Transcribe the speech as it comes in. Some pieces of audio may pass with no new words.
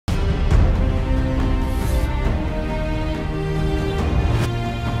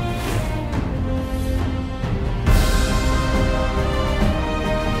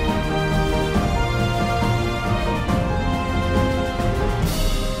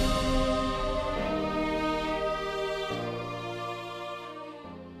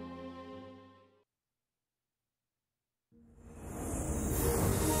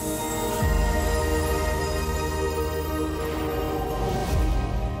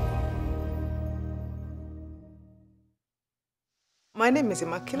My name is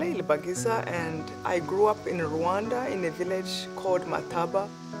Immaculee Ilibagiza, and I grew up in Rwanda in a village called Mataba.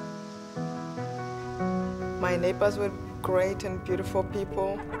 My neighbors were great and beautiful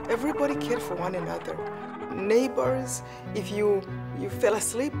people. Everybody cared for one another. Neighbors, if you fell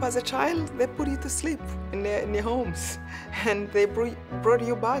asleep as a child, they put you to sleep in their homes, and they brought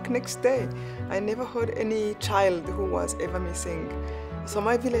you back next day. I never heard any child who was ever missing. So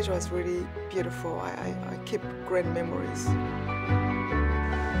my village was really beautiful. I keep great memories.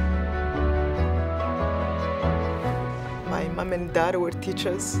 My mom and dad were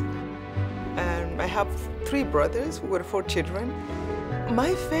teachers, and I have 3 brothers who were 4 children.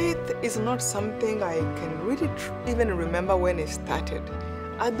 My faith is not something I can really even remember when it started.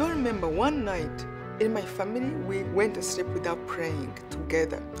 I don't remember one night in my family we went to sleep without praying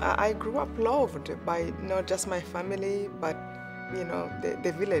together. I grew up loved by not just my family, but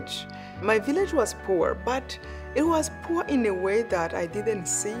the village. My village was poor, but it was poor in a way that I didn't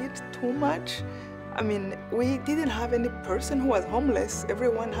see it too much. I mean, we didn't have any person who was homeless.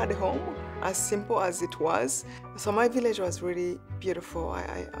 Everyone had a home, as simple as it was. So my village was really beautiful.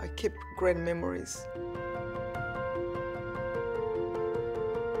 I keep great memories.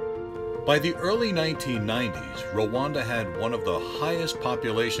 By the early 1990s, Rwanda had one of the highest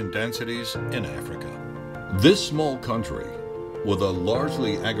population densities in Africa. This small country, with a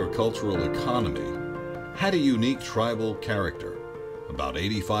largely agricultural economy, had a unique tribal character. About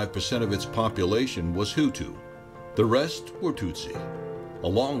 85% of its population was Hutu. The rest were Tutsi,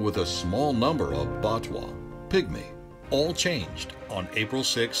 along with a small number of Batwa, Pygmy. All changed on April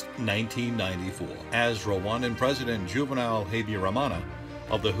 6, 1994, as Rwandan President Juvenal Habyarimana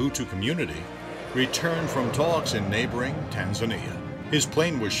of the Hutu community returned from talks in neighboring Tanzania. His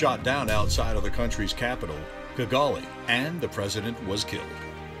plane was shot down outside of the country's capital, Kigali, and the president was killed.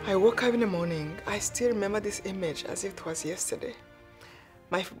 I woke up in the morning. I still remember this image as if it was yesterday.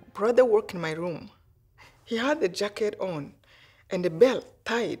 My brother worked in my room. He had the jacket on and the belt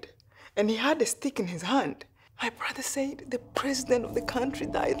tied, and he had a stick in his hand. My brother said, the president of the country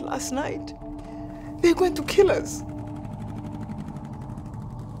died last night. They're going to kill us.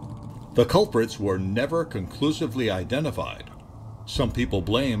 The culprits were never conclusively identified. Some people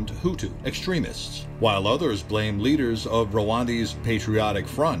blamed Hutu extremists, while others blamed leaders of Rwanda's Patriotic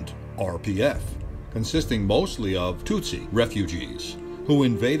Front, RPF, consisting mostly of Tutsi refugees who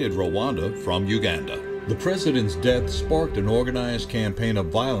invaded Rwanda from Uganda. The president's death sparked an organized campaign of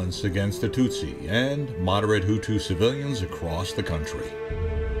violence against the Tutsi and moderate Hutu civilians across the country.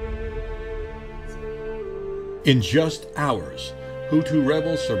 In just hours, Hutu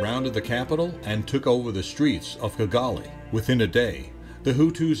rebels surrounded the capital and took over the streets of Kigali. Within a day, the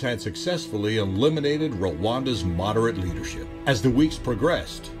Hutus had successfully eliminated Rwanda's moderate leadership. As the weeks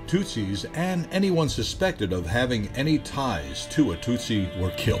progressed, Tutsis and anyone suspected of having any ties to a Tutsi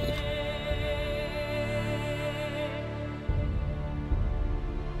were killed.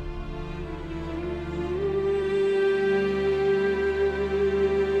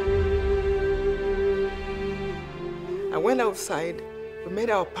 I went outside, we met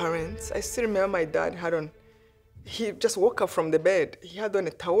our parents. I still remember my dad he just woke up from the bed. He had on a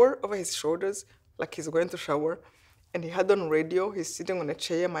towel over his shoulders, like he's going to shower, and he had on radio. He's sitting on a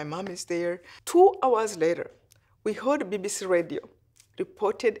chair. My mom is there. 2 hours later, we heard BBC radio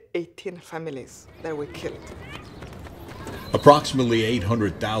reported 18 families that were killed. Approximately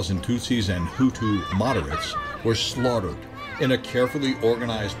 800,000 Tutsis and Hutu moderates were slaughtered in a carefully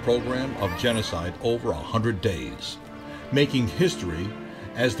organized program of genocide over 100 days, making history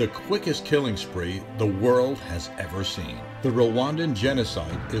as the quickest killing spree the world has ever seen. The Rwandan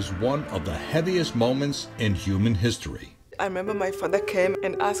genocide is one of the heaviest moments in human history. I remember my father came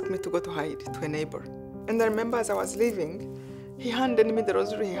and asked me to go to hide to a neighbor. And I remember as I was leaving, he handed me the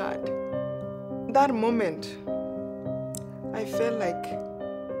rosary he had. That moment, I felt like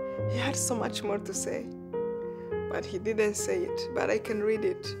he had so much more to say, but he didn't say it, but I can read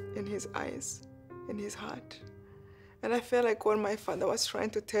it in his eyes, in his heart. And I felt like what my father was trying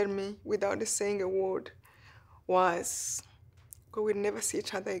to tell me without saying a word was, we will never see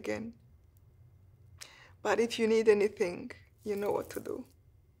each other again. But if you need anything, you know what to do.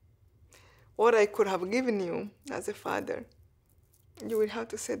 What I could have given you as a father, you will have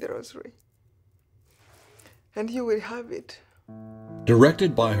to say the rosary. And you will have it.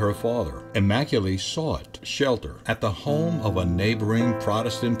 Directed by her father, Immaculee sought shelter at the home of a neighboring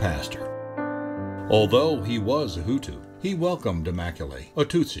Protestant pastor. Although he was a Hutu, he welcomed Immaculee, a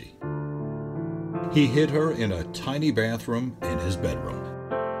Tutsi. He hid her in a tiny bathroom in his bedroom,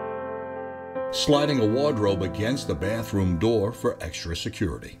 sliding a wardrobe against the bathroom door for extra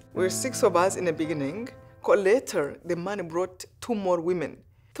security. We were 6 of us in the beginning, Later, the man brought 2 more women.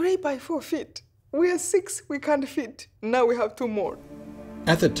 3 by 4 feet. We are 6, we can't fit. Now we have 2 more.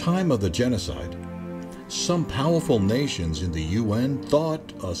 At the time of the genocide, some powerful nations in the UN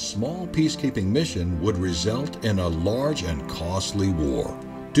thought a small peacekeeping mission would result in a large and costly war.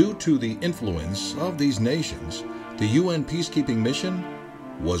 Due to the influence of these nations, the UN peacekeeping mission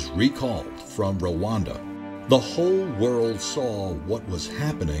was recalled from Rwanda. The whole world saw what was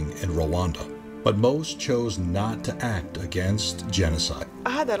happening in Rwanda, but most chose not to act against genocide.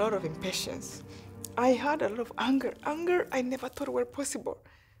 I had a lot of impatience. I had a lot of anger. Anger I never thought were possible.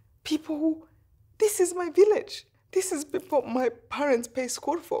 People who, this is my village. This is people my parents pay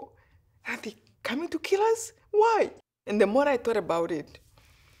school for. Are they coming to kill us? Why? And the more I thought about it,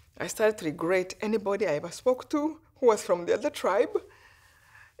 I started to regret anybody I ever spoke to who was from the other tribe.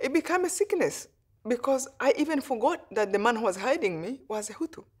 It became a sickness because I even forgot that the man who was hiding me was a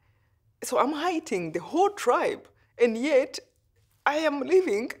Hutu. So I'm hiding the whole tribe, and yet I am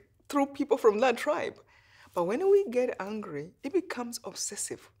living through people from that tribe. But when we get angry, it becomes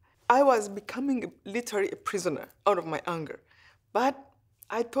obsessive. I was becoming literally a prisoner out of my anger. But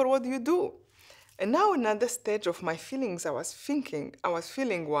I thought, what do you do? And now another stage of my feelings I was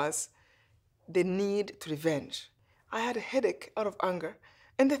feeling was the need to revenge. I had a headache out of anger.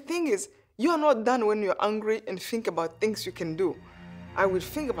 And the thing is, you are not done when you're angry and think about things you can do. I would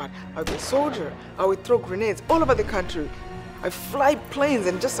think about, I'll be a soldier, I would throw grenades all over the country. I fly planes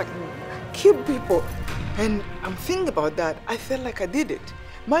and just like kill people. And I'm thinking about that. I felt like I did it.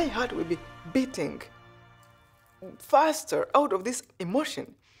 My heart would be beating faster out of this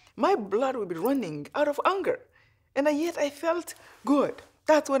emotion. My blood would be running out of anger. And yet I felt good.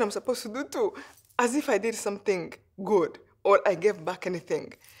 That's what I'm supposed to do too. As if I did something good or I gave back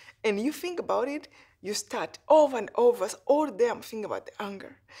anything. And you think about it, you start over and over, all day I'm thinking about the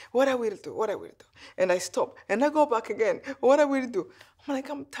anger. What I will do, what I will do. And I stop, and I go back again. What I will do. I'm like,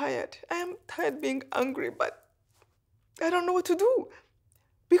 I'm tired. I am tired being angry, but I don't know what to do.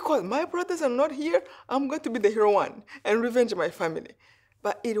 Because my brothers are not here, I'm going to be the hero one and revenge my family.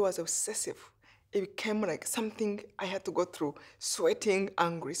 But it was obsessive. It became like something I had to go through, sweating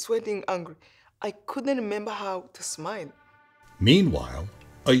angry. I couldn't remember how to smile. Meanwhile,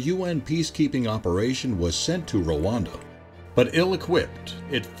 a UN peacekeeping operation was sent to Rwanda, but ill-equipped,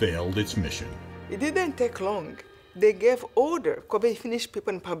 it failed its mission. It didn't take long. They gave order, because they finished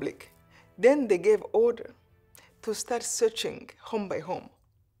people in public. Then they gave order to start searching home by home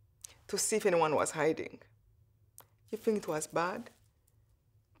to see if anyone was hiding. You think it was bad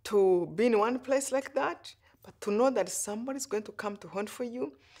to be in one place like that, but to know that somebody's going to come to hunt for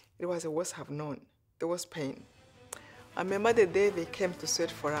you, it was a worst have known. There was pain. I remember the day they came to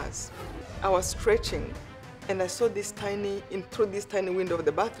search for us. I was stretching, and I saw through this tiny window of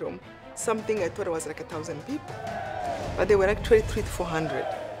the bathroom, something I thought was like 1,000 people. But they were actually 300 to 400.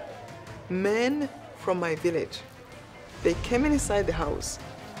 Men from my village. They came inside the house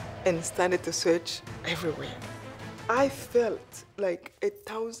and started to search everywhere. I felt like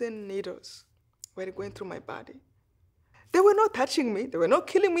 1,000 needles were going through my body. They were not touching me, they were not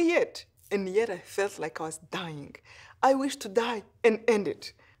killing me yet. And yet I felt like I was dying. I wished to die and end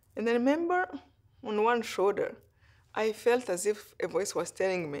it. And I remember on one shoulder, I felt as if a voice was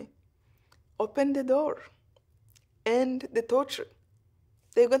telling me, open the door, end the torture.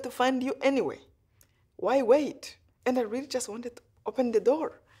 They're going to find you anyway. Why wait? And I really just wanted to open the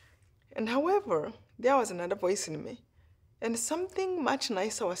door. And however, there was another voice in me, and something much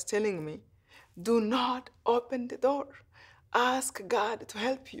nicer was telling me, do not open the door. Ask God to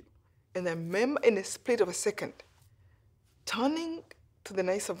help you. And I remember in a split of a second, turning to the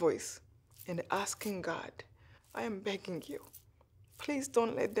nicer voice and asking God, I am begging you, please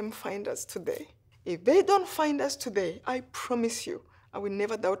don't let them find us today. If they don't find us today, I promise you, I will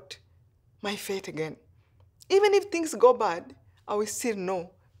never doubt my faith again. Even if things go bad, I will still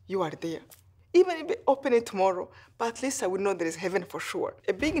know you are there. Even if they open it tomorrow, but at least I will know there is heaven for sure.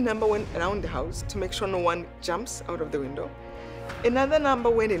 A big number went around the house to make sure no one jumps out of the window. Another number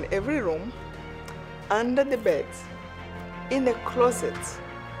went in every room, under the beds, in the closets.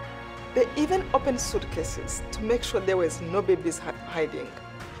 They even opened suitcases to make sure there was no babies hiding.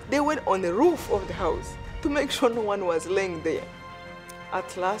 They went on the roof of the house to make sure no one was laying there.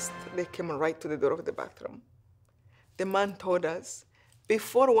 At last, they came right to the door of the bathroom. The man told us,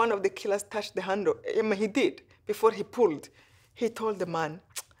 before one of the killers touched the handle, he did, before he pulled, he told the man,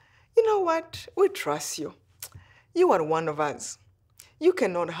 you know what, we trust you. You are one of us. You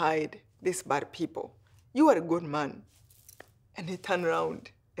cannot hide these bad people. You are a good man. And he turned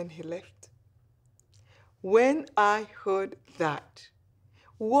around and he left. When I heard that,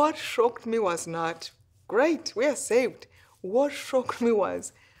 what shocked me was not Great, we are saved. What shocked me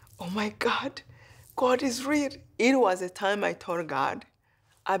was, oh my God, God is real. It was a time I told God,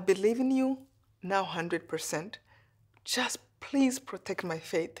 I believe in you now 100%. Just please protect my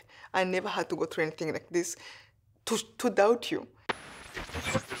faith. I never had to go through anything like this to doubt you.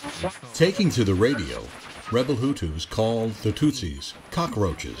 Taking to the radio, rebel Hutus called the Tutsis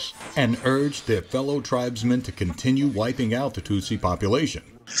cockroaches and urged their fellow tribesmen to continue wiping out the Tutsi population.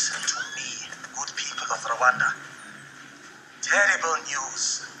 Listen to me, good people of Rwanda. Terrible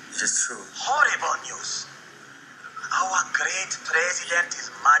news. It is true. Horrible news. Our great president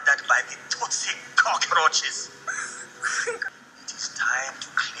is murdered by the Tutsi cockroaches. It is time to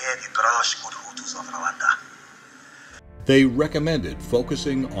clear the brush, good Hutus of Rwanda. They recommended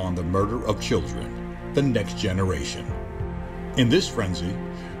focusing on the murder of children, the next generation. In this frenzy,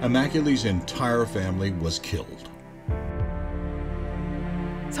 Immaculee's entire family was killed.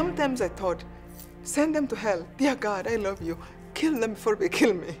 Sometimes I thought, send them to hell. Dear God, I love you. Kill them before they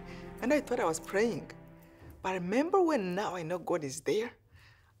kill me. And I thought I was praying. But remember when now I know God is there?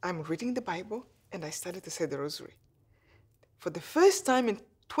 I'm reading the Bible and I started to say the rosary. For the first time in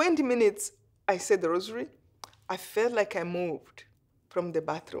 20 minutes, I said the rosary. I felt like I moved from the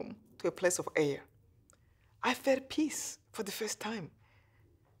bathroom to a place of air. I felt peace for the first time.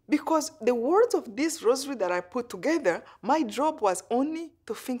 Because the words of this rosary that I put together, my job was only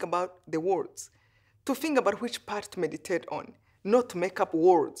to think about the words, to think about which part to meditate on, not to make up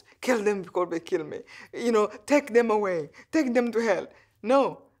words, kill them before they kill me, take them away, take them to hell.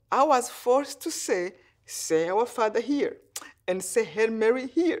 No, I was forced to say our Father here, and say Hail Mary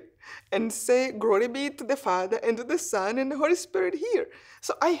here, and say glory be to the Father and to the Son and the Holy Spirit here.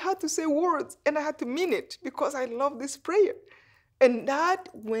 So I had to say words and I had to mean it because I love this prayer. And that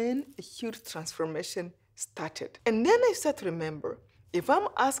when a huge transformation started. And then I started to remember, if I'm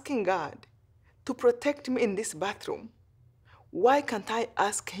asking God to protect me in this bathroom, why can't I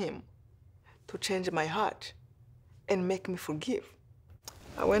ask him to change my heart and make me forgive?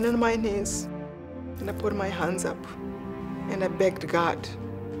 I went on my knees and I put my hands up and I begged God,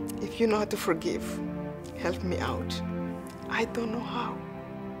 if you know how to forgive, help me out. I don't know how.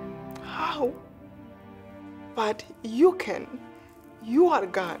 How? But you can. You are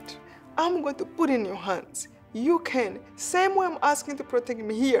God. I'm going to put in your hands. You can. Same way I'm asking to protect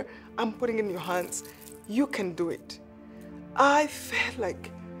me here, I'm putting in your hands. You can do it. I felt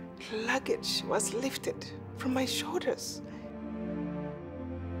like luggage was lifted from my shoulders.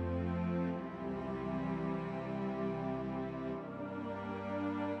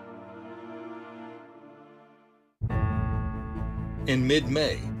 In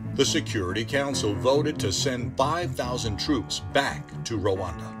mid-May, the Security Council voted to send 5,000 troops back to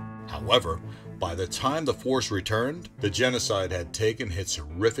Rwanda. However, by the time the force returned, the genocide had taken its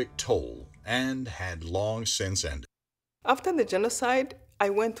horrific toll and had long since ended. After the genocide, I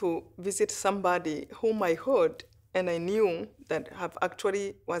went to visit somebody whom I heard and I knew that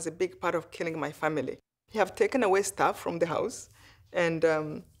actually was a big part of killing my family. He have taken away stuff from the house and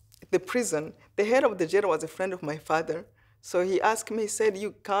the prison. The head of the jail was a friend of my father. So he asked me, he said,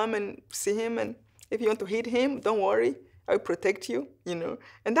 you come and see him, and if you want to hit him, don't worry, I will protect you,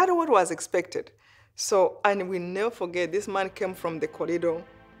 And that what was expected. So, and we never forget, this man came from the corridor,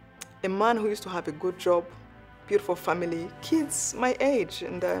 a man who used to have a good job, beautiful family, kids my age,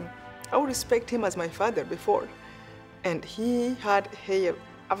 and I would respect him as my father before. And he had hair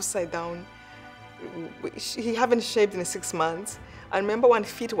upside down. He haven't shaved in 6 months. I remember one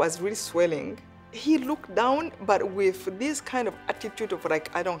feet was really swelling. He looked down, but with this kind of attitude of like,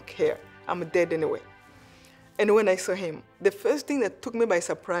 I don't care, I'm dead anyway. And when I saw him, the first thing that took me by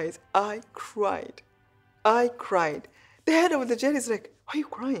surprise, I cried. I cried. The head of the jail is like, why are you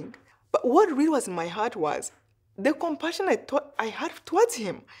crying? But what really was in my heart was the compassion I had towards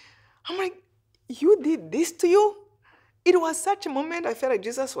him. I'm like, you did this to you? It was such a moment I felt like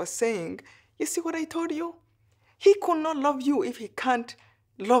Jesus was saying, you see what I told you? He could not love you if he can't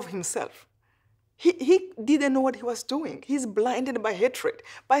love himself. He didn't know what he was doing. He's blinded by hatred,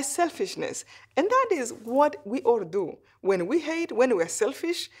 by selfishness. And that is what we all do. When we hate, when we are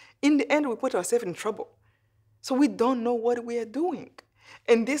selfish, in the end we put ourselves in trouble. So we don't know what we are doing.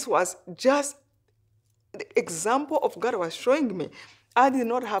 And this was just the example of God was showing me. I did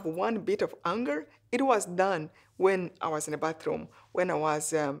not have one bit of anger. It was done when I was in the bathroom, when I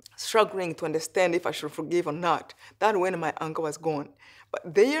was struggling to understand if I should forgive or not. That's when my anger was gone.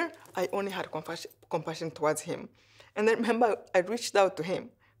 But there, I only had compassion towards him. And then remember, I reached out to him.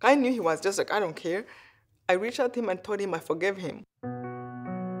 I knew he was just like, I don't care. I reached out to him and told him I forgave him.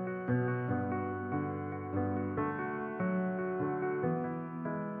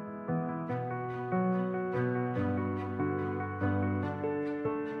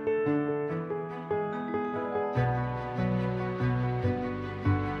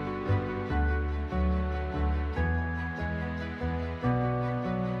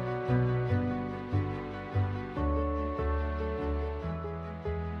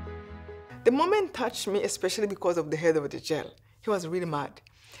 the moment touched me, especially because of the head of the jail. He was really mad.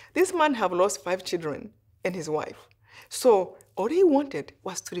 This man had lost 5 children and his wife. So all he wanted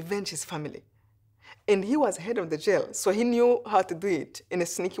was to revenge his family. And he was head of the jail, so he knew how to do it in a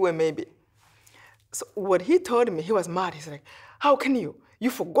sneaky way maybe. So what he told me, he was mad. He's like, how can you? You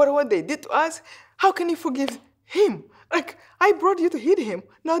forgot what they did to us? How can you forgive him? Like, I brought you to hit him.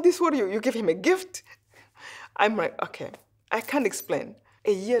 Now this is what you give him a gift? I'm like, okay, I can't explain.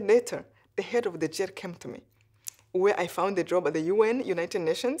 A year later, the head of the jail came to me, where I found a job at the UN, United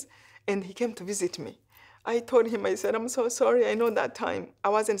Nations, and he came to visit me. I told him, I said, I'm so sorry. I know that time I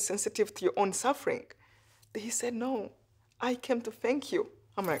wasn't sensitive to your own suffering. He said, no, I came to thank you.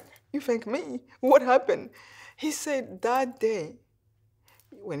 I'm like, you thank me? What happened? He said, that day,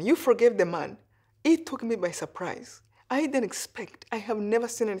 when you forgave the man, it took me by surprise. I didn't expect. I have never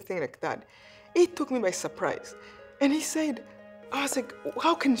seen anything like that. It took me by surprise. And he said, I was like,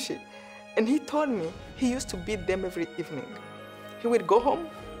 how can she? And he told me he used to beat them every evening. He would go home,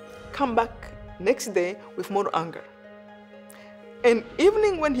 come back next day with more anger. And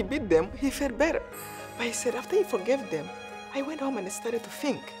evening when he beat them, he felt better. But he said, after he forgave them, I went home and I started to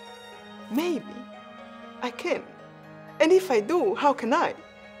think, maybe I can. And if I do, how can I?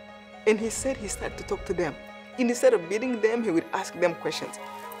 And he said he started to talk to them. And instead of beating them, he would ask them questions.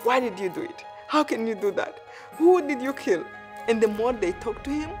 Why did you do it? How can you do that? Who did you kill? And the more they talked to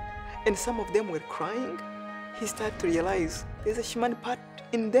him, and some of them were crying, he started to realize there's a human part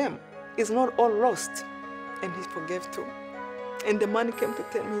in them. It's not all lost. And he forgave too. And the man came to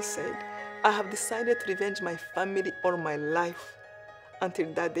tell me, he said, I have decided to revenge my family all my life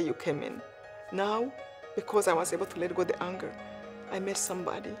until that day you came in. Now, because I was able to let go of the anger, I met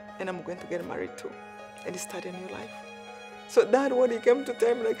somebody and I'm going to get married too. And start a new life. So that's what he came to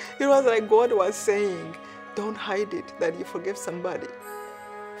tell me. Like, it was like God was saying, don't hide it that you forgive somebody.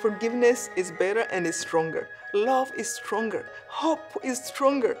 Forgiveness is better and is stronger. Love is stronger. Hope is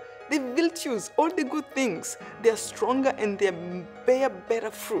stronger. The virtues, all the good things, they are stronger and they bear better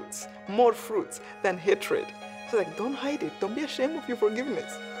fruits, more fruits than hatred. So like, don't hide it. Don't be ashamed of your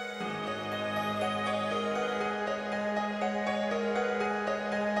forgiveness.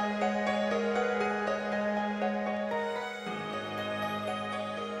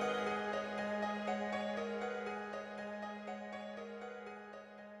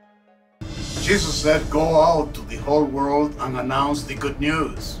 Jesus said, go out to the whole world and announce the good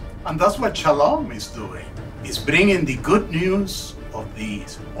news. And that's what Shalom is doing. It's bringing the good news of the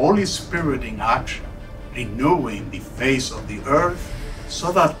Holy Spirit in action, renewing the face of the earth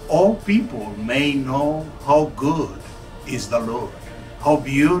so that all people may know how good is the Lord, how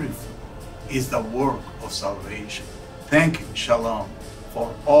beautiful is the work of salvation. Thank you, Shalom,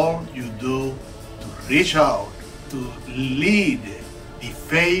 for all you do to reach out, to lead the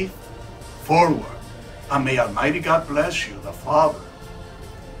faith forward. And may Almighty God bless you, the Father,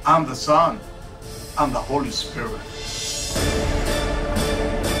 and the Son, and the Holy Spirit.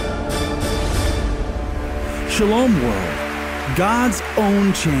 Shalom World, God's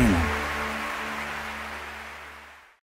own channel.